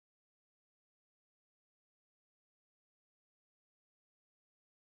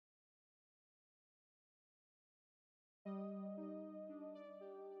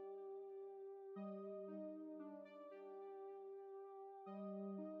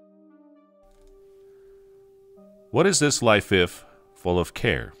What is this life if, full of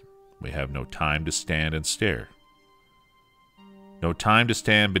care, we have no time to stand and stare? No time to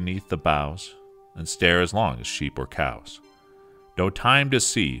stand beneath the boughs and stare as long as sheep or cows. No time to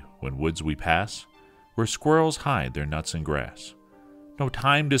see, when woods we pass, where squirrels hide their nuts and grass. No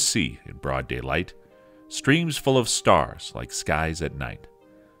time to see, in broad daylight, streams full of stars like skies at night.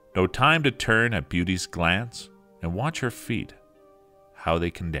 No time to turn at beauty's glance and watch her feet, how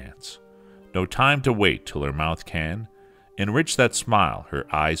they can dance. No time to wait till her mouth can enrich that smile her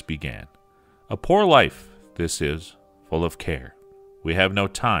eyes began. A poor life this is, full of care. We have no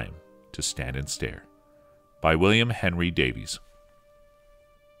time to stand and stare. By William Henry Davies.